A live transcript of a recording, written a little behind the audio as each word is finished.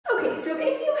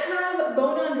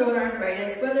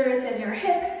whether it's in your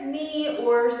hip, knee,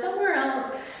 or somewhere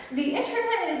else, the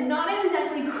internet is not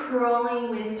exactly crawling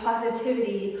with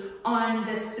positivity on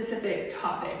this specific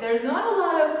topic. There's not a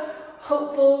lot of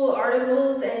hopeful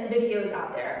articles and videos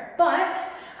out there, but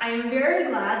I am very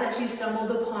glad that you stumbled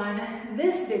upon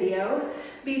this video,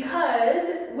 because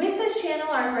with this channel,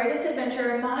 Arthritis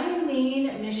Adventure, my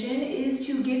main mission is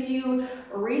to give you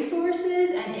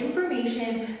resources and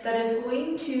information that is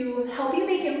going to help you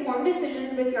make informed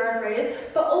decisions with your arthritis,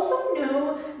 but also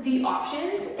know the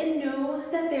options and know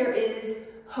that there is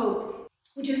hope,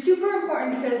 which is super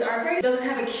important because arthritis doesn't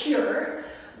have a cure.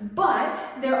 But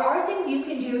there are things you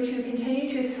can do to continue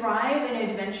to thrive and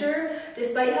adventure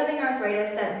despite having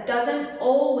arthritis that doesn't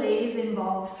always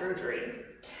involve surgery.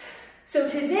 So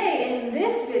today in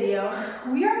this video,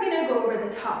 we are going to go over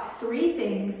the top 3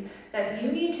 things that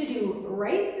you need to do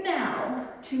right now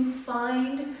to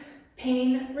find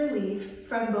pain relief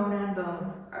from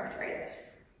bone-on-bone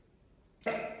arthritis.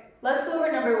 Okay, let's go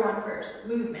over number 1 first,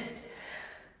 movement.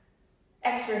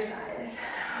 Exercise,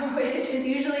 which is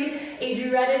usually a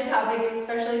dreaded topic,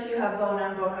 especially if you have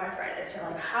bone-on-bone arthritis. You're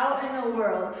like, how in the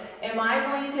world am I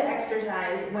going to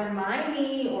exercise when my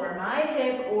knee or my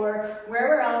hip or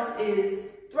wherever else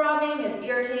is throbbing, it's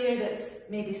irritated, it's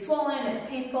maybe swollen, it's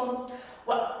painful?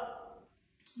 Well,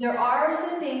 there are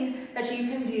some things that you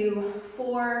can do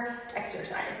for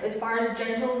exercise as far as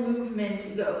gentle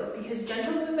movement goes, because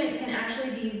gentle movement can actually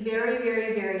be very,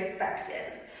 very, very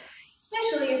effective,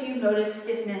 especially if you notice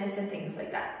stiffness and things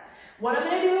like that. What I'm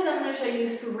going to do is I'm going to show you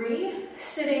 3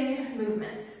 sitting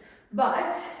movements,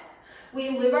 but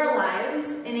we live our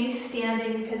lives in a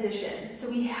standing position, so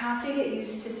we have to get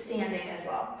used to standing as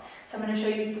well. So I'm going to show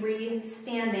you 3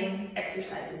 standing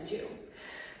exercises too.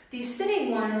 These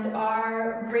sitting ones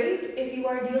are great if you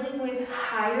are dealing with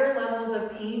higher levels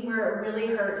of pain where it really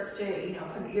hurts to,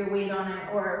 put your weight on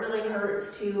it, or it really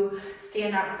hurts to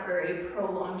stand up for a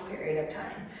prolonged period of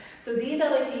time. So these I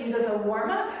like to use as a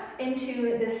warm-up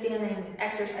into the standing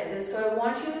exercises. So I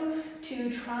want you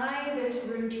to try this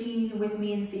routine with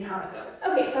me and see how it goes.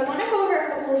 Okay, so I want to go over a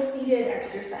couple of seated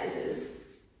exercises.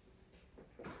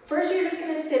 First, you're just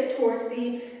going to sit towards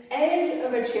the edge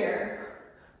of a chair.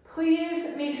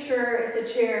 Please make sure it's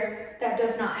a chair that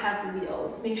does not have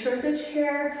wheels. Make sure it's a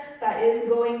chair that is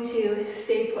going to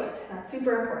stay put. That's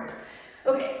super important.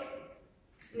 Okay,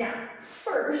 now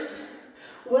first,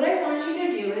 what I want you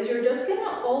to do is you're just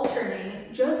gonna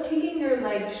alternate just kicking your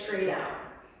legs straight out.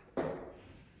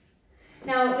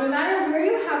 Now, no matter where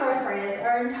you have arthritis,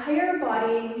 our entire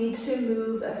body needs to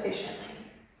move efficiently.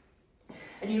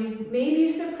 And you may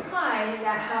be surprised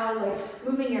at how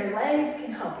moving your legs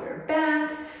can help your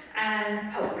back and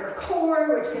help your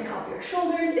core, which can help your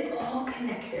shoulders. It's all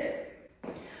connected.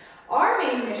 Our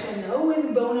main mission though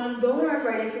with bone-on-bone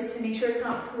arthritis is to make sure it's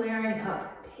not flaring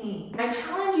up pain. I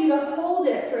challenge you to hold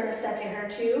it for a second or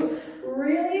 2.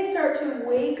 Really start to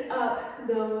wake up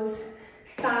those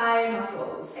thigh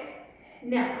muscles.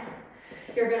 Now,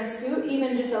 you're going to scoot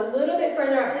even just a little bit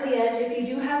further out to the edge. If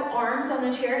you do have arms on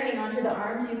the chair, hang on to the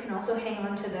arms. You can also hang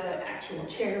on to the actual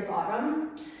chair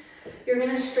bottom. You're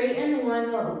going to straighten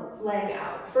one leg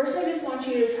out. First, I just want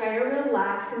you to try to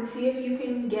relax and see if you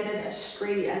can get it as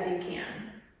straight as you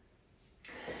can.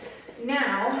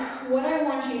 Now, what I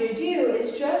want you to do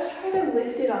is just try to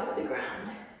lift it off the ground.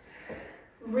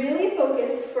 Really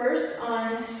focus first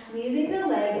on squeezing the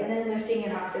leg and then lifting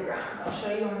it off the ground. I'll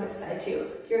show you on this side too.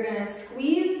 You're going to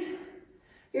squeeze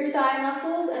your thigh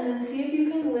muscles and then see if you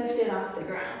can lift it off the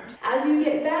ground. As you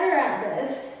get better at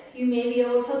this, you may be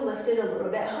able to lift it a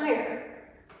little bit higher.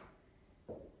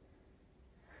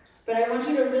 But I want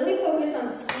you to really focus on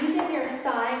squeezing your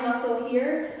thigh muscle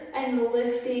here and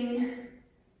lifting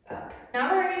up.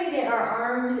 Now we're going to get our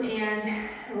arms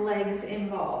and legs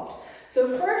involved.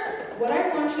 So first, what I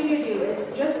want you to do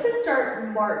is just to start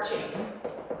marching,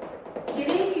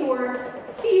 getting your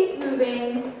feet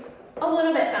moving a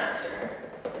little bit faster.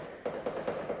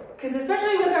 Because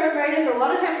especially with arthritis, a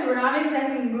lot of times we're not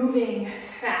exactly moving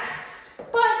fast,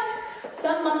 but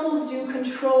some muscles do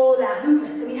control that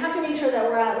movement. So we have to make sure that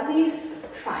we're at least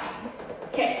trying.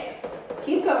 Okay,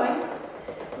 keep going.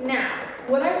 Now,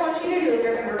 what I want you to do is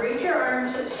you're going to reach your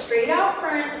arms straight out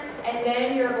front, and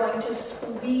then you're going to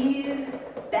squeeze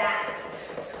back.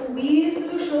 Squeeze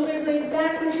those shoulder blades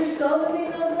back, but you're still moving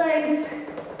those legs.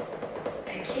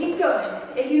 And keep going.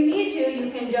 If you need to,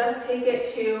 you can just take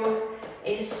it to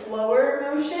a slower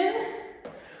motion.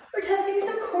 We're testing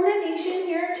some coordination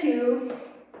here too.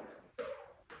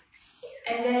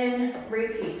 And then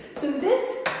repeat. So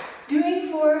this,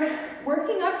 doing for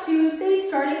working up to, say,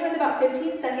 starting with about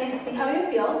 15 seconds, see how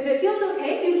you feel. If it feels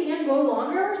okay, you can go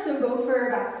longer, so go for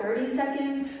about 30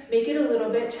 seconds, make it a little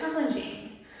bit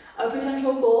challenging. A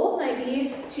potential goal might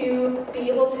be to be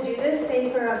able to do this,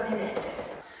 say, for a minute.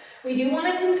 We do want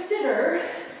to consider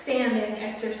standing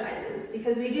exercises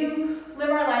because we do live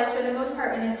our lives for the most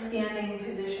part in a standing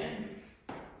position.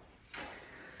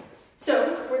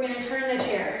 So we're going to turn the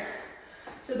chair.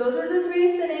 So those are the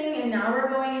 3 sitting, and now we're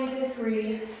going into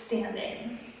 3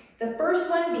 standing. The first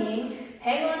one being,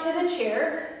 hang on to the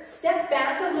chair, step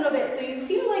back a little bit so you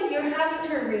feel like you're having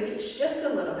to reach just a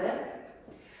little bit.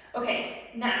 Okay,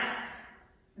 now,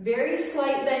 very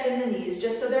slight bend in the knees,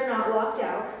 just so they're not locked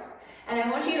out. And I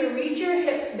want you to reach your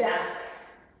hips back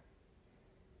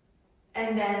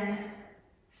and then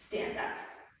stand up.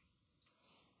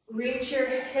 Reach your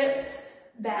hips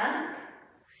back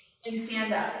and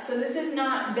stand up. So this is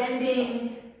not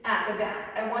bending at the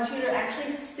back. I want you to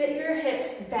actually sit your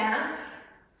hips back.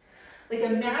 Like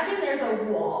imagine there's a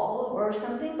wall or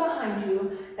something behind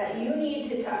you that you need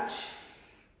to touch.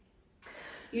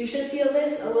 You should feel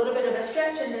this, a little bit of a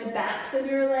stretch in the backs of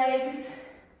your legs.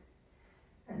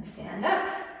 And stand up.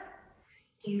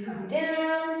 You come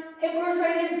down. Hip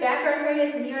arthritis, back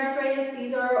arthritis, knee arthritis,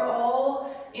 these are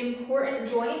all important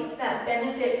joints that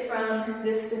benefit from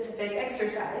this specific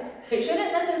exercise. It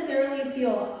shouldn't necessarily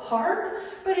feel hard,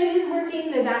 but it is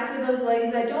working the backs of those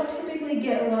legs that don't typically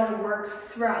get a lot of work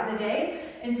throughout the day.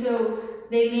 And so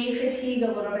they may fatigue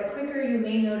a little bit quicker. You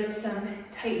may notice some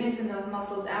tightness in those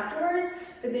muscles afterwards,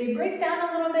 but they break down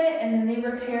a little bit and then they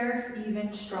repair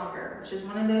even stronger, which is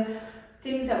one of the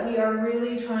things that we are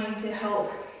really trying to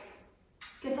help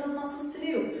get those muscles to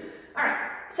do. All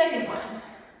right, second one.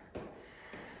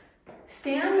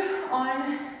 Stand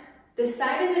on the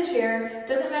side of the chair,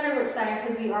 doesn't matter which side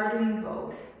because we are doing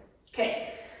both.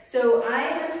 Okay, so I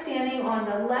am standing on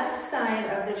the left side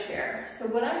of the chair. So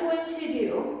what I'm going to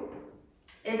do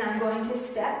is I'm going to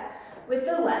step with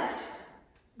the left,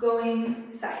 going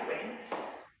sideways.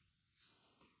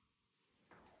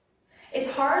 It's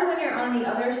hard when you're on the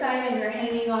other side and you're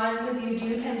hanging on because you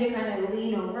do tend to kind of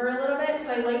lean over a little bit.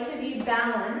 So I like to be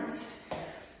balanced,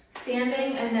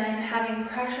 standing and then having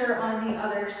pressure on the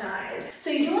other side. So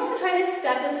you do want to try to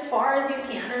step as far as you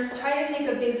can or try to take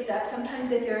a big step.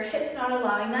 Sometimes if your hip's not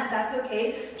allowing that, that's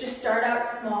okay. Just start out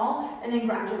small and then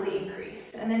gradually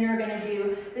increase. And then you're going to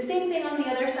do the same thing on the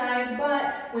other side,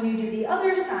 but when you do the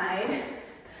other side,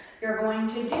 you're going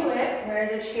to do it where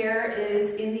the chair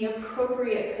is in the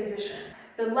appropriate position.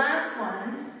 The last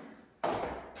one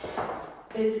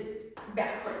is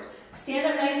backwards. Stand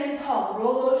up nice and tall,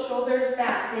 roll those shoulders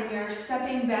back, and you're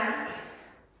stepping back.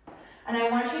 And I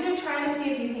want you to try to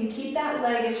see if you can keep that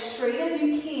leg as straight as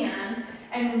you can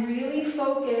and really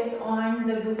focus on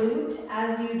the glute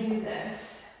as you do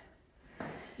this.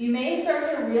 You may start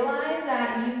to realize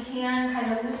that you can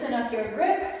kind of loosen up your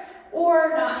grip or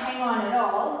not hang on at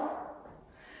all.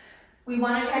 We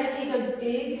want to try to take a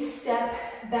big step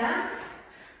back,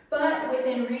 but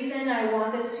within reason, I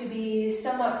want this to be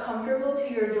somewhat comfortable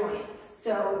to your joints,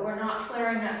 so we're not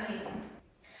flaring that pain.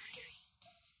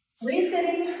 3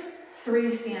 sitting,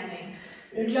 3 standing.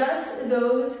 Just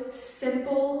those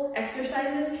simple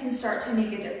exercises can start to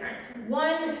make a difference.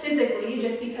 1, physically,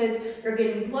 just because you're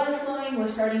getting blood flowing, we're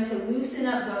starting to loosen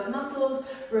up those muscles,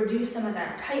 reduce some of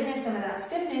that tightness, some of that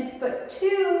stiffness, but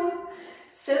 2,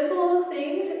 simple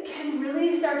things can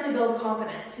really start to build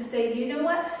confidence to say, you know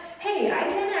what? Hey, I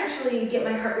can actually get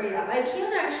my heart rate up. I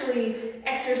can actually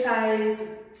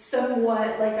exercise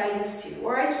somewhat like I used to,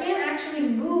 or I can actually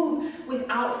move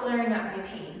without flaring up my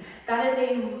pain. That is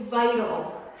a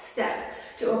vital step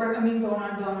to overcoming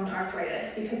bone-on-bone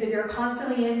arthritis, because if you're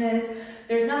constantly in this,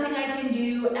 there's nothing I can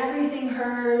do, everything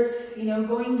hurts, you know,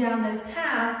 going down this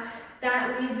path,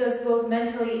 that leads us both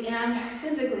mentally and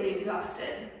physically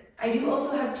exhausted. I do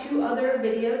also have 2 other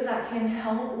videos that can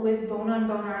help with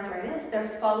bone-on-bone arthritis. They're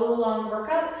follow-along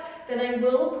workouts that I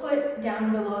will put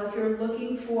down below if you're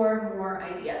looking for more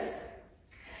ideas.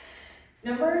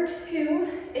 Number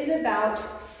 2 is about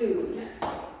food.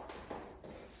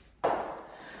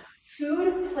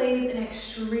 Food plays an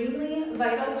extremely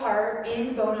vital part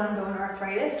in bone-on-bone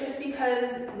arthritis just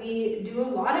because we do a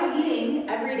lot of eating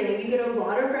every day. We get a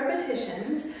lot of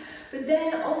repetitions, but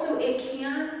then also it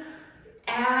can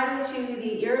add to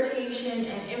the irritation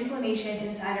and inflammation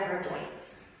inside of our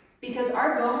joints. Because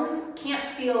our bones can't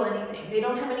feel anything. They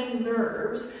don't have any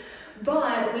nerves,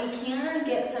 but we can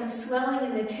get some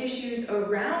swelling in the tissues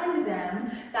around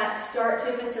them that start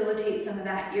to facilitate some of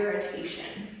that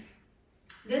irritation.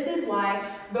 This is why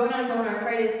bone-on-bone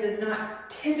arthritis does not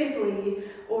typically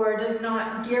or does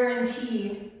not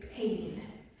guarantee pain.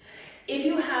 If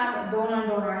you have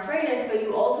bone-on-bone arthritis, but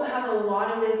you also have a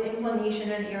lot of this inflammation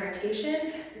and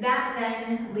irritation, that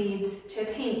then leads to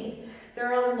pain.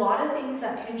 There are a lot of things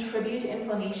that contribute to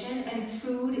inflammation, and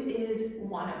food is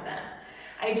one of them.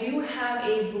 I do have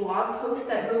a blog post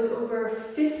that goes over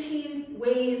 15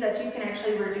 ways that you can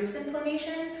actually reduce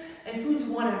inflammation, and food's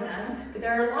one of them, but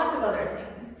there are lots of other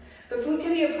things. But food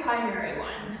can be a primary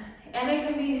one, and it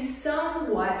can be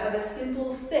somewhat of a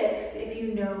simple fix if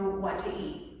you know what to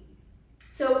eat.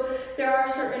 So there are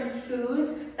certain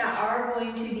foods that are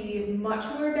going to be much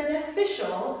more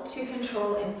beneficial to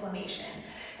control inflammation.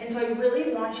 And so I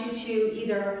really want you to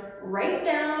either write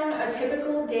down a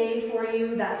typical day for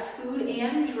you that's food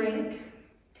and drink,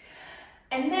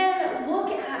 and then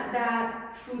look at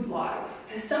that food log.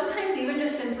 Because sometimes even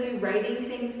just simply writing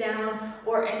things down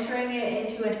or entering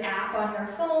it into an app on your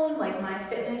phone, like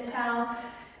MyFitnessPal,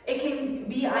 it can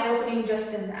be eye-opening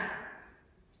just in that.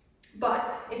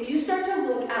 But if you start to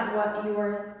look at what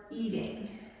you're eating,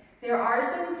 there are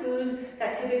some foods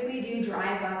that typically do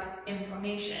drive up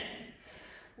inflammation.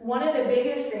 One of the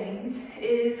biggest things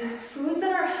is foods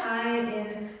that are high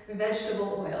in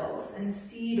vegetable oils and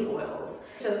seed oils.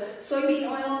 So soybean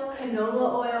oil,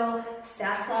 canola oil,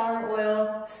 safflower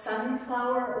oil,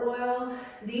 sunflower oil,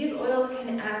 these oils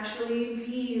can actually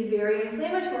be very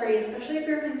inflammatory, especially if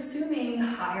you're consuming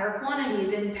higher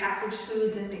quantities in packaged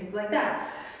foods and things like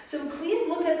that. So please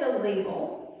look at the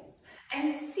label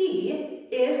and see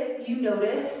if you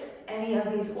notice any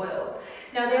of these oils.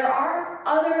 Now, there are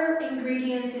other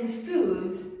ingredients in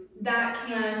foods that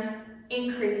can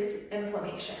increase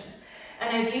inflammation.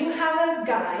 And I do have a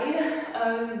guide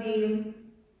of the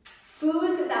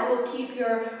foods that will keep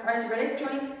your arthritic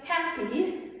joints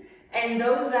happy and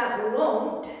those that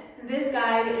won't. This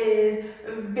guide is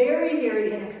very,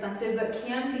 very inexpensive, but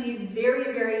can be very,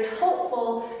 very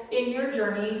helpful in your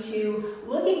journey to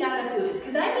looking at the foods.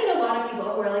 Because I meet a lot of people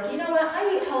who are like, you know what,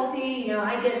 I eat healthy,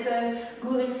 I get the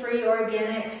gluten-free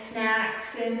organic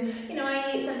snacks, and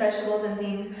I eat some vegetables and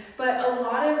things. But a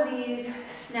lot of these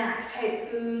snack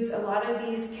type foods, a lot of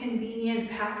these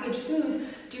convenient packaged foods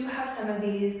do have some of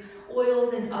these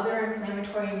oils and other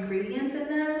inflammatory ingredients in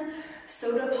them.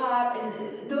 Soda pop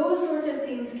and those sorts of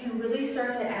things can really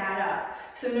start to add up.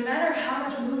 So no matter how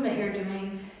much movement you're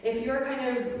doing, if you're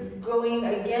kind of going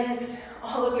against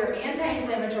all of your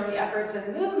anti-inflammatory efforts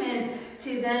with movement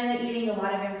to then eating a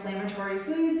lot of inflammatory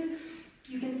foods,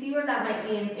 you can see where that might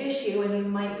be an issue and you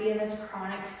might be in this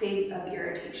chronic state of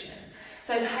irritation.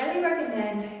 So I'd highly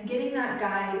recommend getting that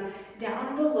guide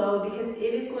down below because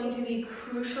it is going to be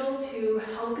crucial to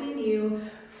helping you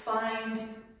find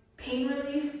pain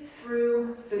relief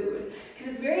through food,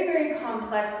 because it's very, very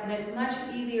complex and it's much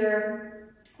easier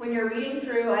when you're reading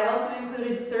through. I also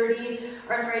included 30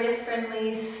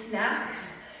 arthritis-friendly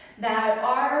snacks that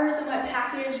are somewhat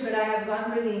packaged, but I have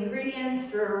gone through the ingredients,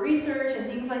 through research and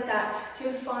things like that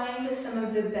to find some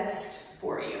of the best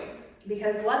for you.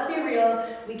 Because let's be real,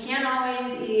 we can't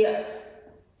always eat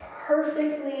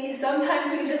perfectly.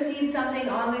 Sometimes we just need something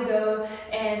on the go,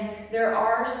 and there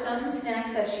are some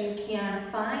snacks that you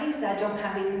can find that don't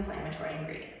have these inflammatory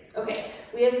ingredients. Okay,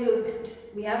 we have movement,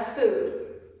 we have food.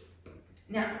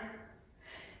 Now,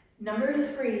 number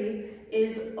 3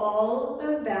 is all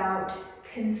about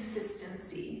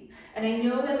consistency. And I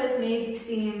know that this may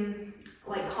seem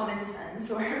like common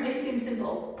sense or it may seem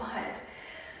simple, but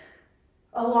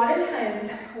a lot of times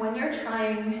when you're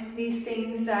trying these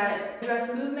things that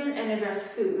address movement and address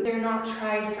food, they're not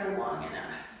tried for long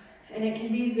enough. And it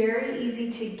can be very easy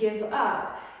to give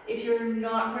up if you're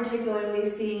not particularly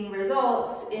seeing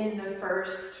results in the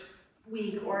first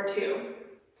week or 2.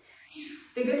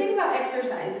 The good thing about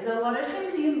exercise is a lot of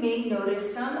times you may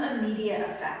notice some immediate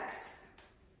effects.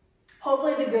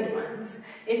 Hopefully the good ones,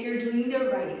 if you're doing the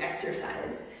right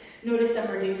exercise. Notice some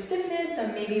reduced stiffness,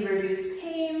 some maybe reduced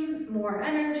pain, more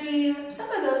energy. Some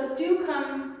of those do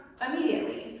come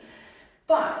immediately.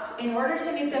 But in order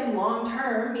to make them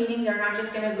long-term, meaning they're not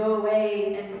just gonna go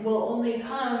away and will only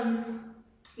come,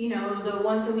 the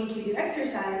once a week you do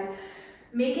exercise,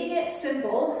 making it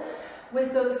simple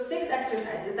with those 6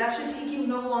 exercises, that should take you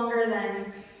no longer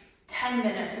than 10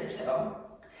 minutes or so.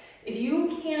 If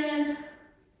you can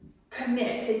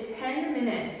commit to 10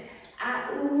 minutes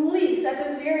at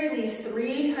the very least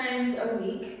 3 times a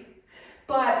week,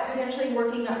 but potentially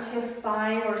working up to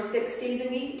 5 or 6 days a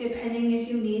week, depending if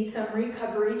you need some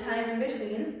recovery time in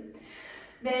between,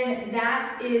 then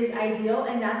that is ideal,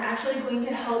 and that's actually going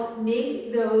to help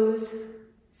make those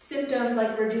symptoms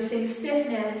like reducing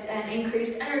stiffness and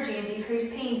increased energy and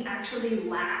decreased pain actually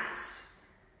last.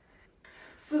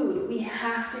 food. We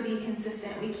have to be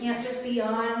consistent. We can't just be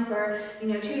on for, 2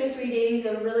 to 3 days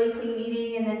of really clean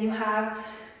eating and then you have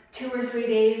 2 or 3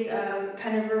 days of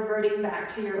kind of reverting back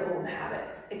to your old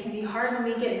habits. It can be hard when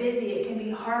we get busy. It can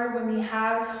be hard when we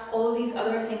have all of these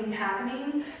other things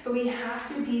happening, but we have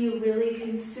to be really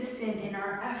consistent in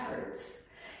our efforts.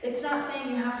 It's not saying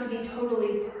you have to be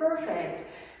totally perfect,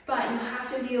 but you have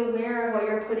to be aware of what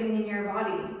you're putting in your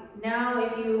body. Now,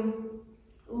 if you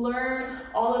learn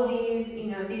all of these,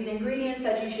 these ingredients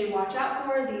that you should watch out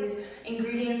for, these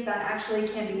ingredients that actually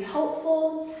can be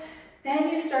helpful, then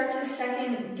you start to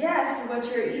second guess what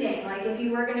you're eating. Like if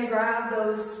you were gonna grab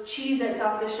those Cheez-Its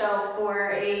off the shelf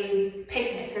for a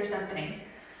picnic or something.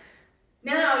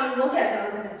 Now you look at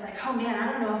those and it's like, oh man,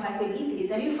 I don't know if I could eat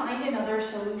these. And you find another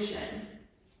solution.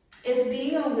 It's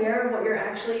being aware of what you're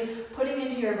actually putting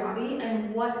into your body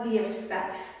and what the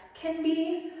effects can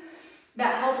be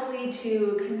that helps lead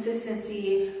to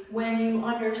consistency when you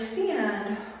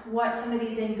understand what some of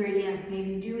these ingredients may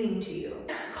be doing to you.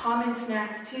 Common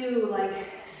snacks too, like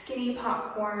skinny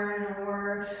popcorn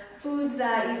or foods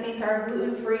that you think are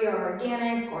gluten-free or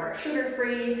organic or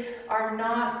sugar-free are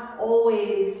not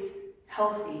always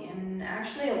healthy, and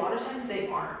actually a lot of times they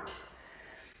aren't.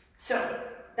 So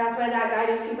that's why that guide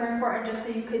is super important, just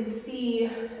so you can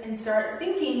see and start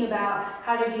thinking about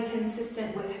how to be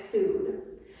consistent with food.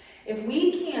 If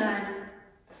we can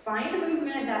find a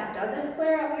movement that doesn't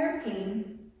flare up your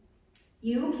pain,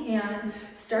 you can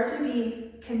start to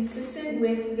be consistent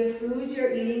with the foods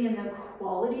you're eating and the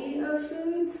quality of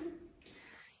foods,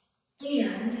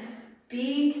 and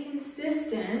be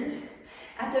consistent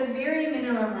at the very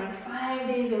minimum, like 5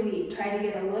 days a week. Try to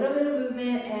get a little bit of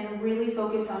movement and really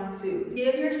focus on food.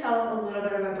 Give yourself a little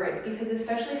bit of a break, because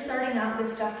especially starting out,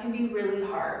 this stuff can be really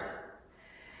hard.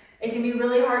 It can be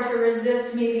really hard to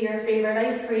resist maybe your favorite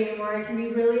ice cream, or it can be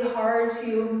really hard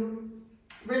to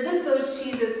resist those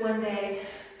Cheez-Its one day.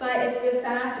 But it's the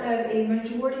fact of a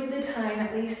majority of the time,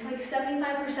 at least like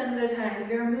 75% of the time, if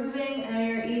you're moving and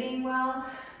you're eating well,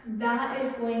 that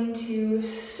is going to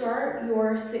start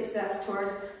your success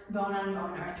towards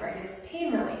bone-on-bone arthritis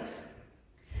pain relief.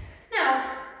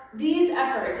 Now, these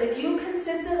efforts, if you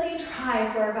consistently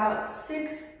try for about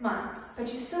 6 months,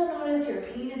 but you still notice your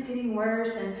pain is getting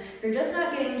worse and you're just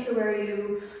not getting to where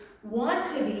you want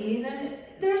to be, then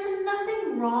there's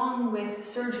nothing wrong with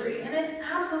surgery, and it's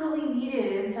absolutely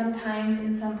needed and sometimes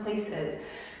in some places.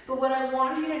 But what I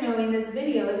want you to know in this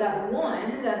video is that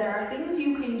 1, that there are things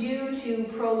you can do to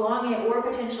prolong it or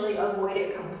potentially avoid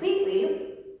it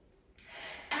completely,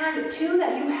 and 2,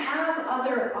 that you have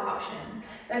other options,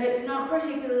 that it's not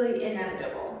particularly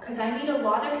inevitable. Because I meet a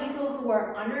lot of people who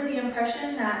are under the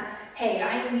impression that, hey,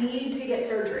 I need to get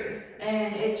surgery,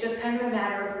 and it's just kind of a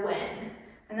matter of when.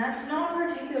 And that's not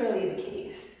particularly the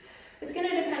case. It's going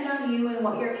to depend on you and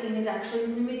what your pain is actually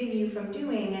limiting you from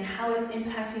doing and how it's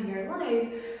impacting your life.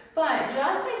 But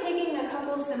just by taking a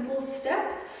couple simple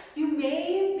steps, you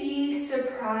may be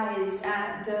surprised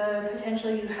at the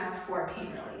potential you have for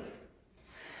pain relief.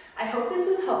 I hope this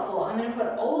was helpful. I'm going to put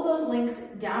all of those links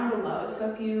down below.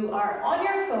 So if you are on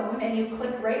your phone and you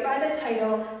click right by the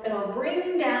title, it'll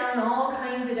bring down all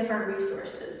kinds of different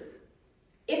resources.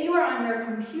 If you are on your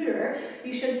computer,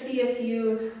 you should see a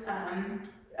few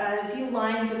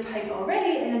lines of type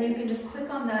already, and then you can just click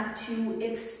on that to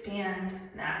expand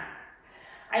that.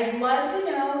 I'd love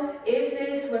to know if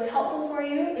this was helpful for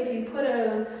you. If you put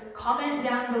a comment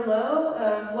down below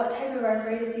of what type of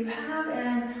arthritis you have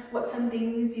and what some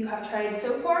things you have tried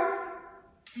so far,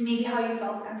 and maybe how you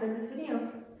felt after this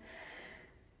video.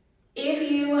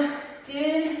 If you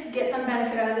did get some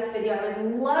benefit out of this video, I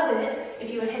would love it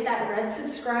if you would hit that red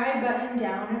subscribe button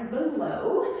down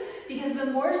below, because the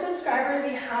more subscribers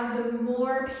we have, the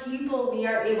more people we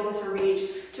are able to reach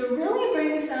to really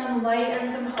bring some light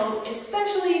and some hope,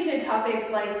 especially to topics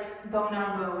like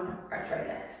bone-on-bone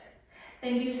arthritis.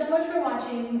 Thank you so much for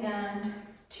watching, and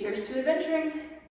cheers to adventuring.